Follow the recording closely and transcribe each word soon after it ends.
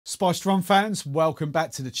Spiced Rum fans, welcome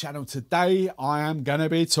back to the channel. Today I am going to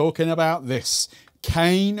be talking about this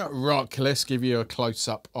Canerock. Let's give you a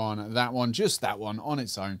close-up on that one, just that one on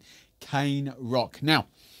its own, Canerock. Now,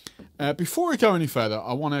 before we go any further,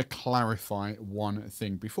 I want to clarify one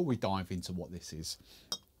thing before we dive into what this is,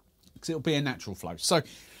 because it'll be a natural flow. So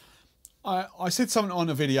I said something on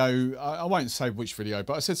a video, I won't say which video,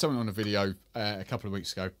 but I said something on a video a couple of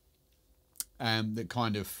weeks ago that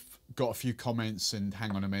kind of got a few comments and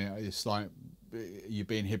hang on a minute, it's like you're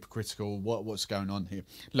being hypocritical, what's going on here?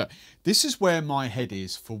 Look, this is where my head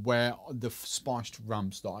is for where the spiced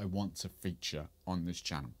rums that I want to feature on this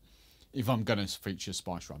channel. If I'm going to feature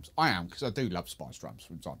spiced rums, I am, because I do love spiced rums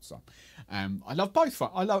from time to time. I love both.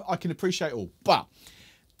 I can appreciate all, but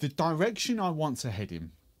the direction I want to head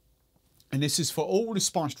in, and this is for all the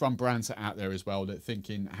spiced rum brands that are out there as well, that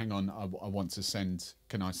thinking, hang on, I want to send,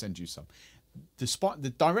 can I send you some?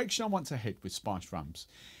 The direction I want to head with spiced rums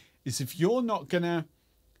is, if you're not going to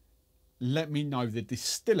let me know the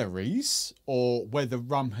distilleries or where the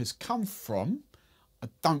rum has come from, I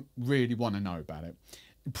don't really want to know about it.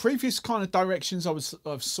 In previous kind of directions,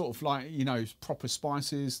 I've sort of like, you know, proper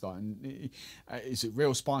spices, like is it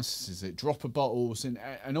real spices, is it dropper bottles,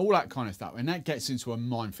 and all that kind of stuff, and that gets into a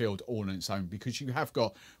minefield all on its own, because you have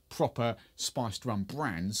got proper spiced rum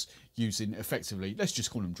brands using, effectively, let's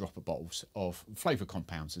just call them dropper bottles of flavour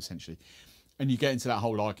compounds essentially, and you get into that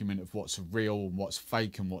whole argument of what's real and what's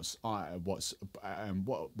fake and what's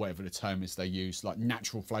whatever the term is they use, like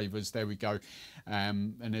natural flavours. There we go.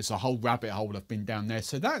 And there's a whole rabbit hole I've been down there.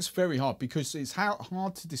 So that's very hard, because it's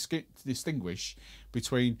hard to distinguish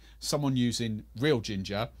between someone using real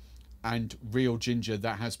ginger and real ginger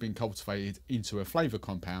that has been cultivated into a flavour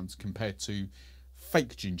compound, compared to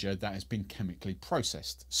fake ginger that has been chemically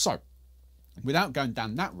processed. So without going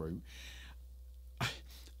down that route,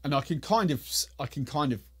 and I can kind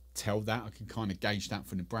of tell that, I can kind of gauge that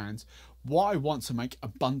from the brands. What I want to make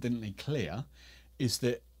abundantly clear is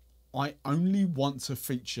that I only want to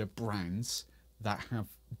feature brands that have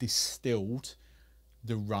distilled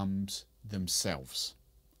the rums themselves.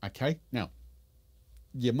 Okay, now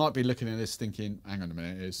you might be looking at this thinking, hang on a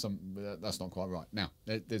minute, that's not quite right. Now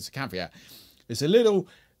there's a caveat. There's a little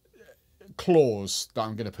clause that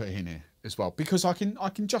I'm going to put in here as well, because I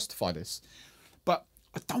can justify this, but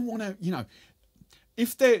I don't want to, you know,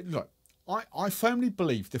 if they look, I firmly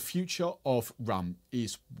believe the future of rum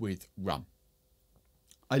is with rum.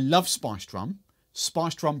 I love spiced rum.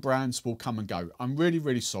 Spiced rum brands will come and go. I'm really,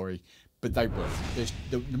 really sorry, but they will.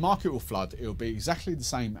 The market will flood. It will be exactly the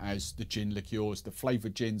same as the gin liqueurs, the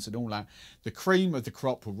flavoured gins and all that. The cream of the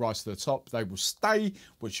crop will rise to the top. They will stay,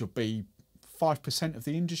 which will be 5% of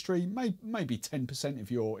the industry, maybe 10%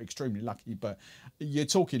 if you're extremely lucky, but you're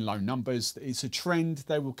talking low numbers. It's a trend.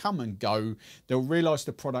 They will come and go. They'll realise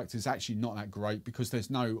the product is actually not that great, because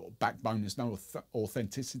there's no backbone, there's no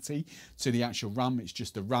authenticity to the actual rum. It's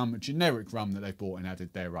just a rum, a generic rum that they've bought and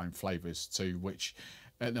added their own flavours to, which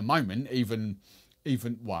at the moment, even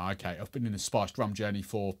well, okay, I've been in a spiced rum journey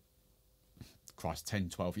for, Christ, 10,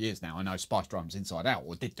 12 years now. I know spiced rums inside out,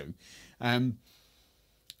 or did do.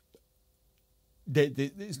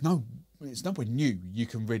 It's nowhere new you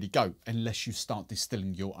can really go unless you start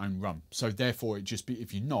distilling your own rum. So therefore it just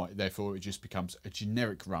if you're not, therefore it just becomes a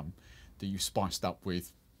generic rum that you've spiced up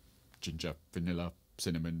with ginger, vanilla,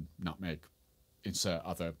 cinnamon, nutmeg, insert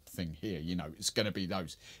other thing here. You know, it's going to be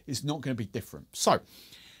those. It's not going to be different. So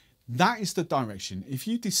that is the direction. If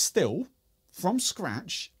you distill from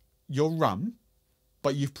scratch your rum,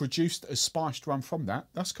 but you've produced a spiced rum from that,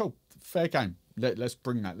 that's cool. Fair game. Let's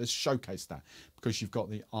bring that. Let's showcase that, because you've got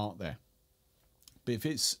the art there. But if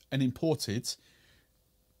it's an imported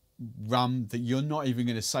rum that you're not even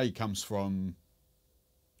going to say comes from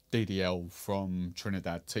DDL, from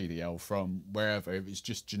Trinidad, TDL, from wherever, if it's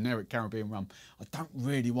just generic Caribbean rum, I don't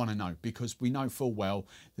really want to know, because we know full well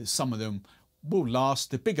that some of them will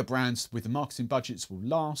last. The bigger brands with the marketing budgets will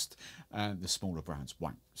last, and the smaller brands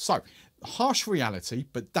won't. So harsh reality,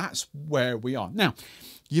 but that's where we are now.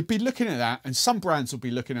 You'd be looking at that, and some brands will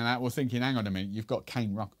be looking at that, or thinking, hang on a minute, you've got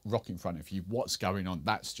Canerock in front of you, what's going on?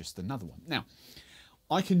 That's just another one. Now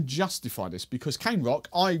I can justify this, because Canerock,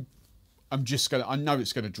 I know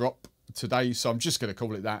it's going to drop today, so I'm just going to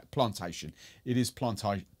call it that. Plantation. It is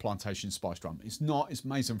plantation spiced rum. It's not. It's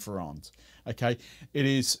Maison Ferrand. Okay, it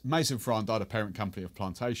is Maison Ferrand are the parent company of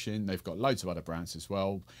Plantation. They've got loads of other brands as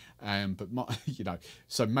well, but you know,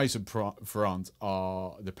 so Maison Ferrand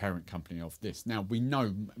are the parent company of this. Now we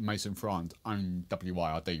know Maison Ferrand own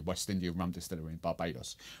WIRD, West Indian Rum Distillery in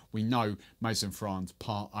Barbados. We know Maison Ferrand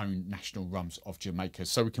part own National Rums of Jamaica,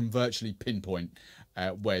 so we can virtually pinpoint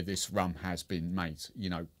where this rum has been made. You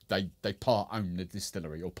know, they part own the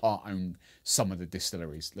distillery, or part own some of the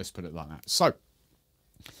distilleries. Let's put it like that. So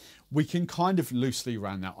we can kind of loosely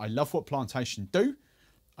round that. I love what Plantation do.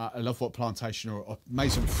 I love what Plantation or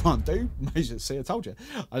Maison Front do. See, I told you.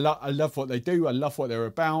 I love what they do. I love what they're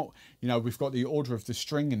about. You know, we've got the Order of the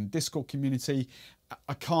String and Discord community.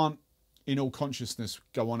 I can't, in all consciousness,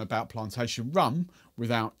 go on about Plantation rum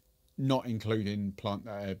without not including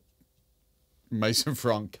Maison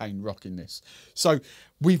Front Canerock in this. So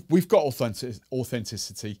we've got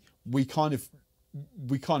authenticity. We kind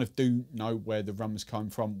of do know where the rum's come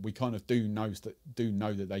from. We kind of do know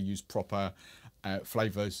that they use proper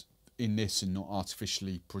flavours in this and not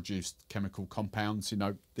artificially produced chemical compounds. You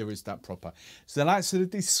know, there is that proper. So that's the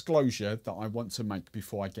disclosure that I want to make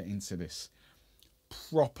before I get into this.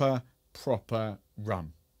 Proper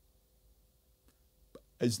rum.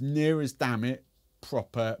 As near as damn it,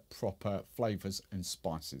 proper flavours and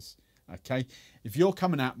spices. Okay, if you're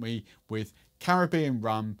coming at me with Caribbean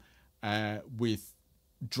rum, with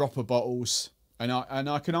dropper bottles, and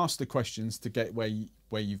I can ask the questions to get where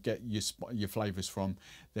you get your flavours from,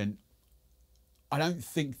 then I don't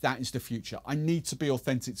think that is the future. I need to be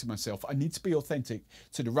authentic to myself. I need to be authentic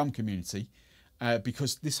to the rum community,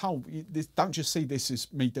 because this don't just see this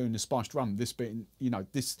as me doing the spiced rum. This bit, you know,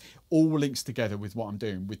 this all links together with what I'm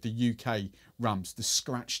doing with the UK rums, the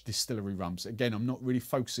scratch distillery rums. Again, I'm not really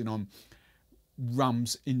focusing on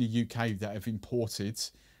rums in the UK that have imported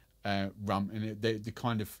rum, and the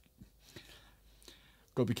kind of,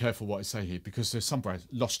 got to be careful what I say here, because there's some brands.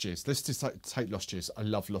 Lost Years. Let's just take Lost Years. I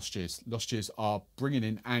love Lost Years. Lost Years are bringing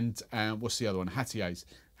in, and what's the other one? Hattiers.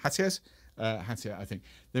 Hattier, I think.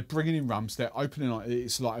 They're bringing in rums. They're opening up.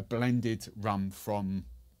 It's like a blended rum from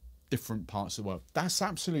different parts of the world. That's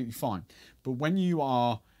absolutely fine. But when you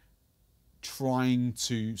are trying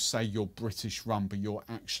to say you're British rum, but you're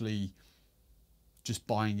actually just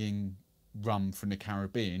buying in rum from the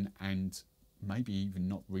Caribbean and maybe even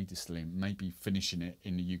not redistilling, maybe finishing it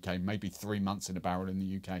in the UK, maybe 3 months in a barrel in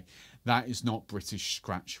the UK, that is not British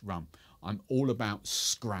scratch rum. I'm all about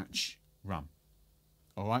scratch rum.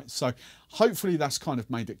 All right, so hopefully that's kind of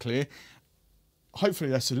made it clear. Hopefully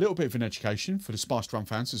that's a little bit of an education for the spiced rum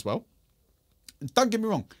fans as well. And don't get me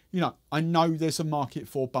wrong, you know, I know there's a market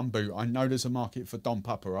for Bumbu. I know there's a market for Dom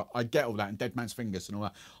Papa. I get all that, and Dead Man's Fingers and all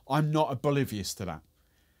that. I'm not oblivious to that.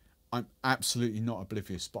 I'm absolutely not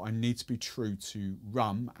oblivious, but I need to be true to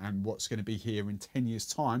rum and what's going to be here in 10 years'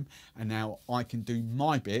 time. And now I can do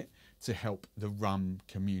my bit to help the rum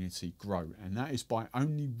community grow. And that is by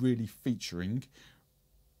only really featuring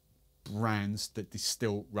brands that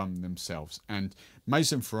distill rum themselves. And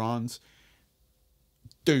Maison Front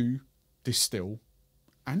do distill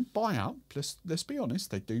and buy up, let's be honest,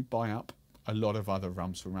 they do buy up a lot of other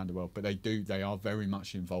rums from around the world, but they are very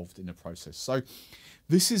much involved in the process. So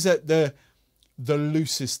this is at the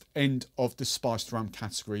loosest end of the spiced rum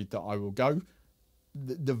category that I will go.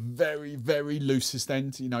 The very, very loosest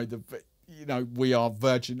end. You know, we are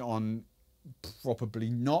verging on probably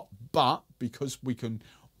not, but because we can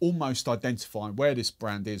almost identify where this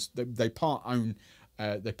brand is, they part own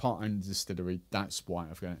the distillery. That's why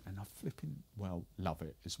I've gone, and I flipping well love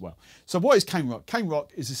it as well. So what is Canerock? Canerock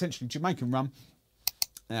is essentially Jamaican rum.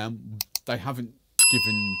 They haven't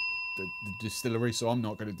given the distillery, so I'm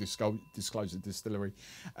not going to disclose the distillery.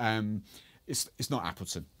 It's not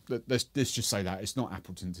Appleton. Let's just say that it's not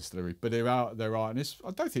Appleton Distillery, but there are, and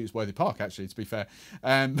I don't think it's Worthy Park actually, to be fair.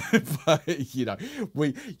 But you know,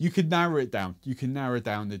 you can narrow it down. You can narrow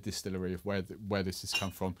down the distillery of where this has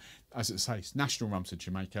come from. As it says, national rums of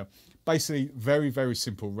Jamaica. Basically, very, very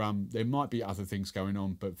simple rum. There might be other things going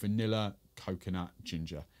on, but vanilla, coconut,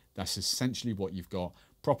 ginger. That's essentially what you've got.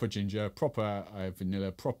 Proper ginger, proper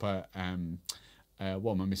vanilla, proper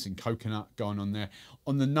what am I missing? Coconut going on there.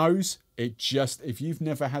 On the nose, if you've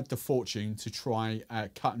never had the fortune to try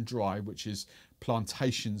Cut and Dry, which is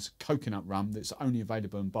Plantation's coconut rum that's only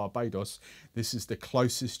available in Barbados, this is the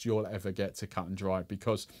closest you'll ever get to Cut and Dry,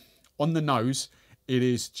 because on the nose, it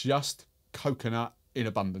is just coconut in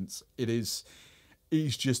abundance. It is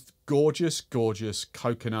just gorgeous, gorgeous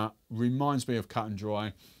coconut. Reminds me of Cut and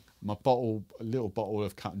Dry. My bottle, a little bottle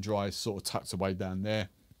of Cut and Dry is sort of tucked away down there.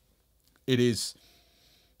 It is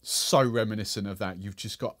so reminiscent of that. You've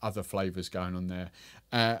just got other flavours going on there.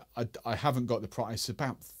 I haven't got the price.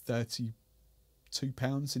 About £32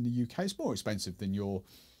 in the UK. It's more expensive than your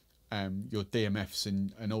DMFs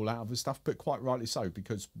and all that other stuff, but quite rightly so,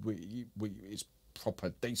 because it's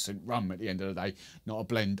proper decent rum at the end of the day, not a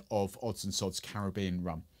blend of odds and sods Caribbean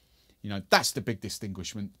rum. You know, that's the big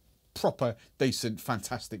distinguishment. Proper, decent,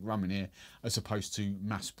 fantastic rum in here, as opposed to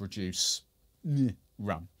mass produce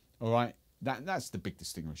rum. All right, that's the big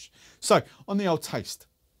distinguish. So on the old taste,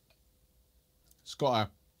 it's got a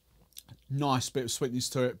nice bit of sweetness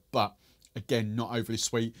to it, but again, not overly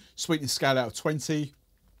sweet. Sweetness scale out of 20,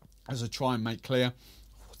 as I try and make clear.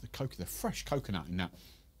 Oh, the fresh coconut in that.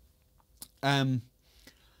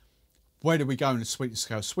 Where do we go in the sweetness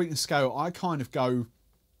scale? Sweetness scale, I kind of go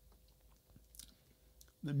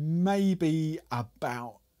maybe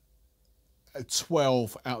about a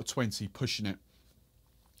 12 out of 20, pushing it.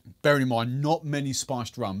 Bearing in mind, not many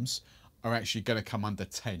spiced rums are actually going to come under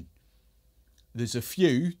 10. There's a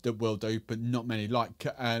few that will do, but not many. Like,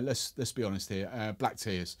 let's be honest here, Black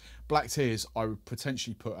Tears. Black Tears, I would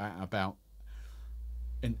potentially put at about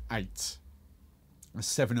an 8, a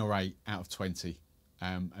 7 or 8 out of 20.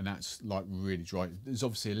 And that's like really dry. There's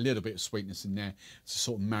obviously a little bit of sweetness in there to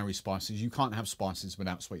sort of marry spices. You can't have spices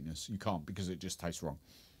without sweetness. You can't, because it just tastes wrong.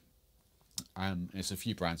 There's a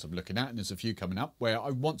few brands I'm looking at, and there's a few coming up where I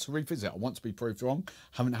want to revisit. I want to be proved wrong.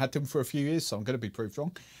 Haven't had them for a few years, so I'm going to be proved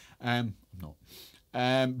wrong. I'm not.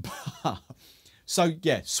 So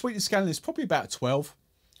yeah, sweetness scale is probably about 12.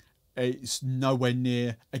 It's nowhere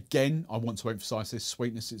near, again, I want to emphasise this,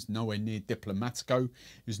 sweetness is nowhere near Diplomatico,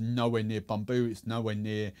 it's nowhere near Bamboo, it's nowhere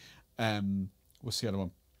near, what's the other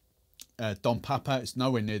one? Don Papa, it's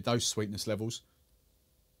nowhere near those sweetness levels.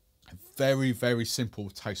 Very, very simple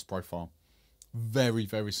taste profile. Very,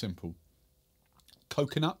 very simple.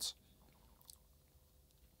 Coconut.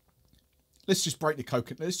 Let's just break the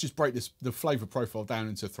coconut, let's just break the flavour profile down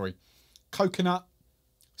into 3. Coconut,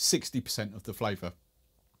 60% of the flavour.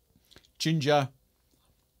 Ginger,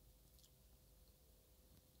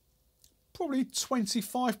 probably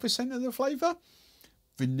 25% of the flavour.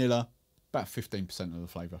 Vanilla, about 15% of the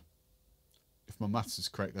flavour. If my maths is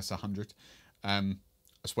correct, that's 100.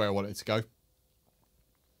 That's where I want it to go.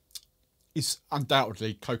 It's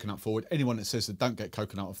undoubtedly coconut forward. Anyone that says they don't get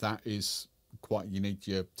coconut off that is quite, you need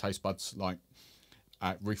your taste buds like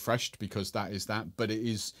refreshed, because that is that. But it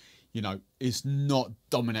is, you know, it's not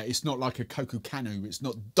dominant. It's not like a Coco Canu. It's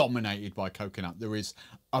not dominated by coconut. There is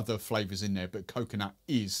other flavours in there, but coconut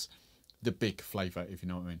is the big flavour, if you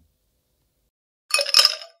know what I mean.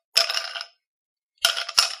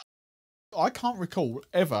 I can't recall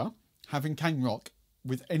ever having Canerock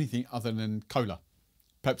with anything other than cola,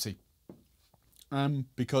 Pepsi,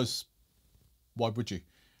 because why would you?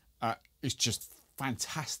 It's just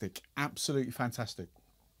fantastic, absolutely fantastic.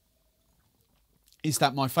 Is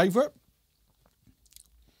that my favourite?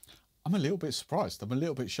 I'm a little bit surprised. I'm a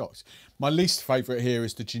little bit shocked. My least favourite here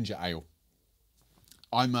is the ginger ale.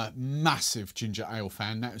 I'm a massive ginger ale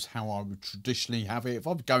fan. That is how I would traditionally have it. If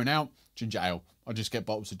I'm going out, ginger ale. I just get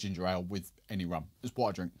bottles of ginger ale with any rum. That's what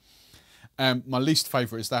I drink. My least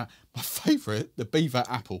favourite is that. My favourite, the Beaver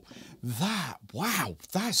apple. That, wow,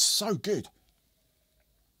 that's so good.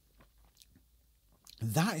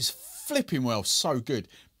 That is flipping well so good.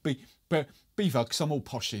 But Beaver, because I'm all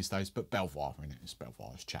posh these days, but Belvoir in it. It's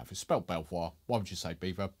Belvoir, it's chav. It's spelled Belvoir. Why would you say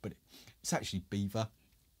Beaver? But it's actually Beaver,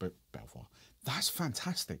 but Belvoir. That's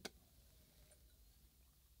fantastic.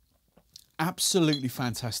 Absolutely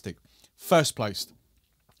fantastic. First place,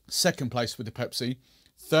 second place with the Pepsi,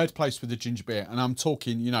 third place with the ginger beer. And I'm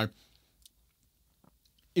talking, you know,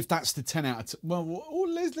 if that's the 10 out of 10, well,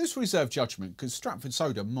 let's reserve judgment, because Stratford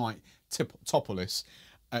Soda might topple this,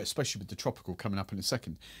 especially with the tropical coming up in a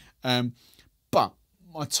second. But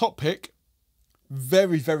my top pick,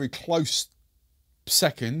 very, very close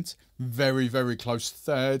second, very, very close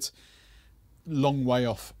third, long way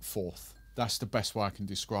off fourth. That's the best way I can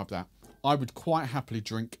describe that. I would quite happily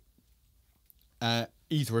drink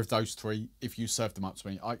either of those three if you served them up to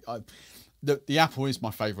me. The apple is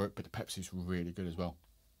my favourite, but the Pepsi is really good as well.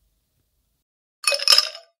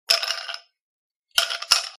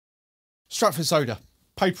 Stratford Soda,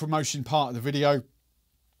 paid promotion part of the video.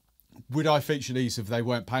 Would I feature these if they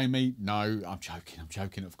weren't paying me? No, I'm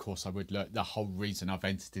joking. Of course I would. Look, the whole reason I've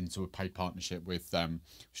entered into a paid partnership with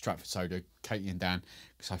Stratford Soda, Katie and Dan,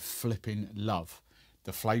 because I flipping love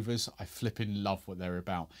the flavours. I flipping love what they're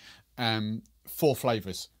about. 4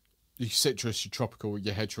 flavours: your citrus, your tropical,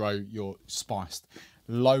 your hedgerow, your spiced.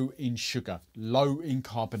 Low in sugar, low in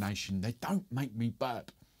carbonation. They don't make me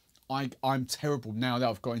burp. I'm terrible now that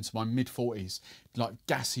I've got into my mid-40s, like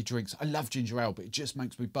gassy drinks. I love ginger ale, but it just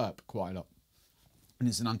makes me burp quite a lot. And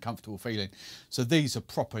it's an uncomfortable feeling. So these are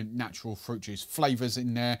proper natural fruit juice flavours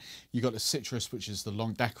in there. You've got the citrus, which is the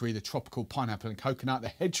long daiquiri, the tropical pineapple and coconut, the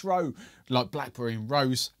hedgerow, like blackberry and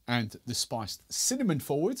rose, and the spiced cinnamon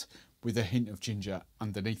forward with a hint of ginger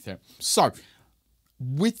underneath it. So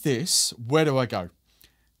with this, where do I go?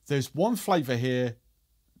 There's one flavour here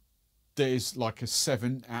that is like a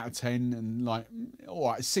 7 out of 10, and like, all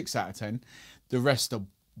right, 6 out of 10. The rest are,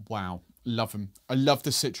 wow, love them. I love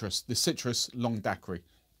the citrus long daiquiri.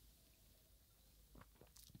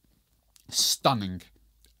 Stunning.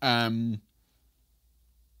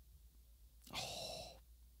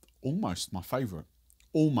 Almost my favourite.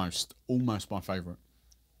 Almost my favourite.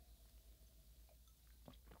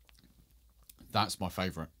 That's my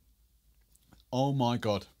favourite. Oh my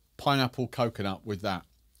God. Pineapple coconut with that.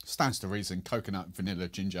 Stands to reason. Coconut, vanilla,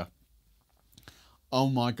 ginger. Oh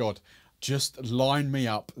my God. Just line me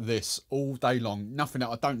up this all day long. Nothing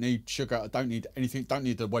else. I don't need sugar. I don't need anything. Don't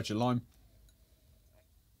need a wedge of lime.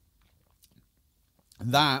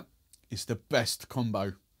 That is the best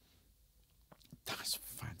combo. That's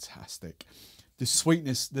fantastic. The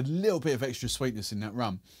sweetness, the little bit of extra sweetness in that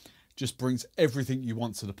rum just brings everything you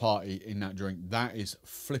want to the party in that drink. That is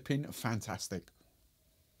flipping fantastic.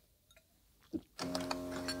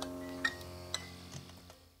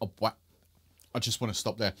 Oh, wow. I just want to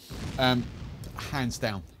stop there. Hands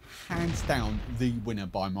down the winner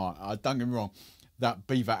by my, don't get me wrong, that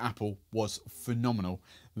beaver apple was phenomenal.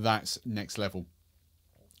 That's next level.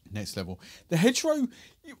 Next level. The hedgerow,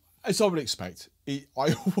 as I would expect,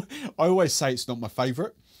 I always say it's not my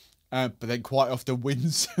favourite, but then quite often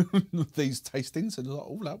wins these tastings, and like,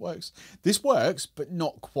 oh, that works. This works, but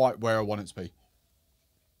not quite where I want it to be.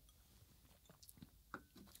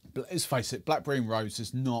 But let's face it, blackberry and rose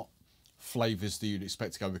is not flavours that you'd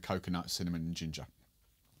expect to go with coconut, cinnamon and ginger.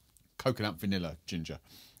 Coconut, vanilla, ginger.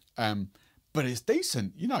 But it's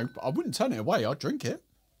decent. You know, I wouldn't turn it away. I'd drink it.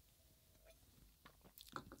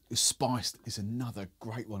 Spiced is another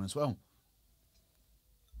great one as well.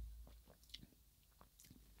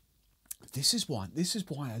 This is why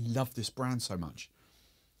I love this brand so much,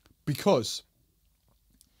 because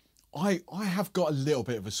I have got a little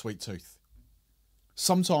bit of a sweet tooth.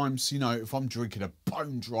 Sometimes, you know, if I'm drinking a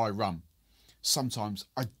bone dry rum, sometimes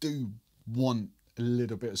I do want a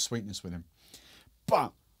little bit of sweetness with him.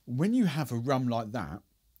 But when you have a rum like that,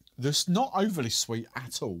 that's not overly sweet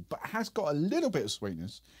at all, but has got a little bit of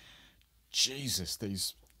sweetness, Jesus,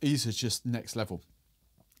 these are just next level.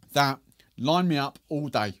 That, line me up all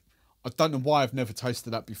day. I don't know why I've never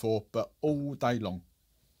tasted that before, but all day long.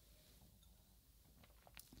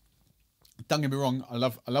 Don't get me wrong, I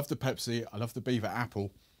love the Pepsi, I love the beaver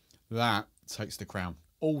apple. That takes the crown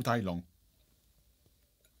all day long.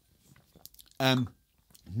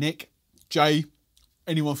 Nick, Jay,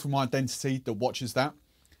 anyone from my Identity that watches that,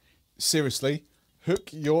 seriously, hook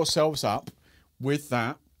yourselves up with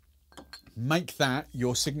that. Make that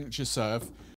your signature serve